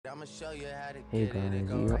Hey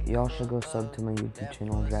guys, y'all should go sub to my YouTube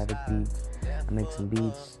channel, Dravvik Beats. I make some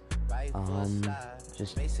beats.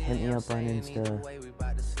 Just hit me up on Insta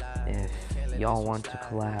if y'all want to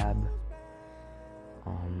collab.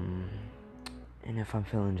 And if I'm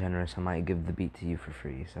feeling generous, I might give the beat to you for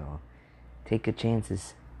free. So take your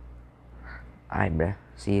chances. Alright, bruh.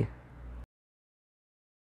 See ya.